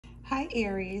Hi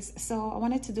Aries, so I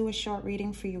wanted to do a short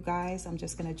reading for you guys. I'm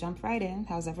just gonna jump right in.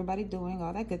 How's everybody doing?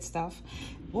 All that good stuff.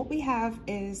 What we have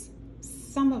is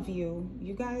some of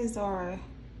you guys are,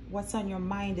 what's on your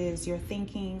mind is you're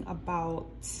thinking about,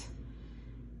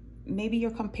 maybe you're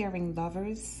comparing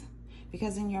lovers,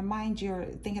 because in your mind you're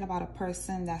thinking about a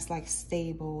person that's like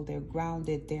stable, they're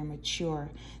grounded, they're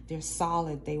mature, they're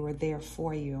solid, they were there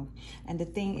for you. And the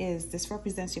thing is, this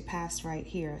represents your past right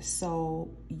here. So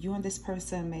you and this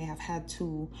person may have had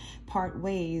to part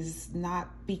ways, not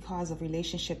because of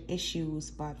relationship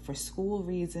issues, but for school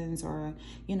reasons, or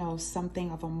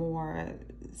something of a more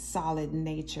solid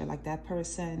nature. Like that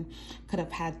person could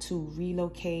have had to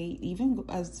relocate, even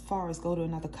as far as go to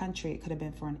another country. It could have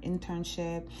been for an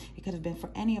internship, it could have been for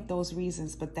any of those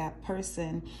reasons, but that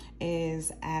person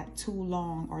is at too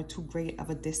long or too great of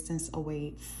a distance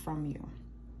away from you.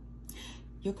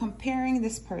 You're comparing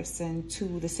this person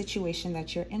to the situation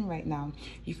that you're in right now.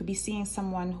 You could be seeing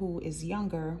someone who is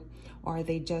younger, or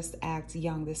they just act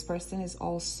young. This person is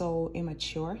also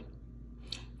immature,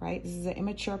 right? This is an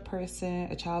immature person,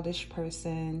 a childish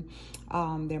person.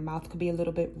 Their mouth could be a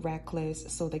little bit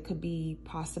reckless, so they could be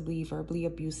possibly verbally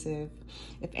abusive.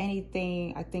 If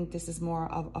anything, I think this is more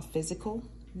of a physical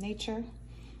nature,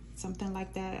 something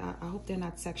like that. I hope they're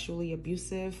not sexually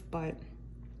abusive, but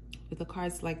with the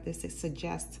cards like this, it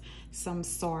suggests some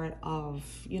sort of,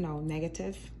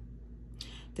 negative.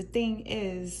 The thing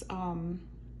is,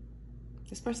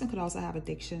 this person could also have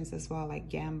addictions as well, like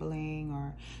gambling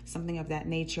or something of that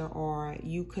nature, or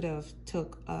you could have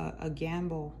took a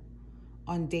gamble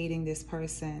on dating this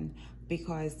person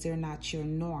because they're not your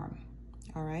norm,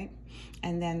 all right?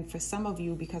 And then for some of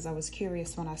you, because I was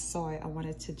curious when I saw it, I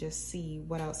wanted to just see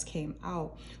what else came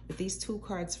out. With these two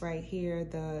cards right here,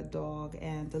 the dog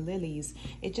and the lilies,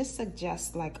 it just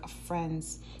suggests like a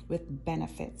friends with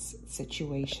benefits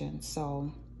situation.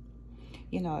 So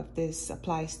if this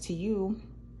applies to you,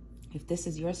 if this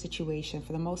is your situation,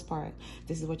 for the most part,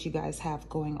 this is what you guys have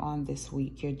going on this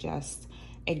week. You're just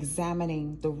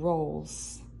examining the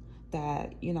roles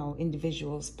that,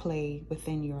 individuals play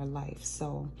within your life.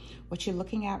 So what you're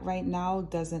looking at right now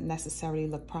doesn't necessarily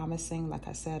look promising. Like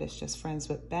I said, it's just friends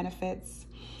with benefits.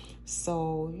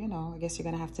 So, I guess you're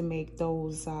going to have to make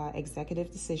those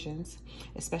executive decisions,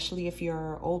 especially if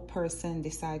your old person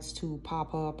decides to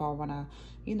pop up or want to,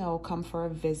 come for a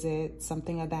visit,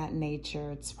 something of that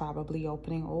nature. It's probably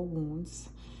opening old wounds.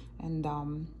 And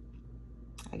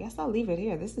I guess I'll leave it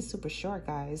here. This is super short,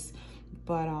 guys.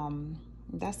 But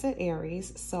that's it,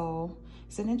 Aries. So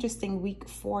it's an interesting week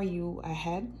for you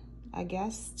ahead, I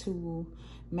guess, to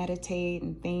meditate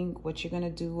and think what you're going to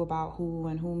do about who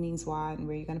and who means what and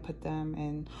where you're going to put them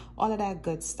and all of that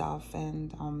good stuff.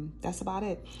 And that's about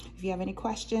it. If you have any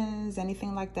questions,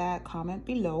 anything like that, comment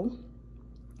below.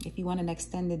 If you want an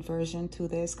extended version to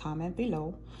this, comment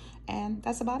below. And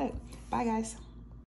that's about it. Bye, guys.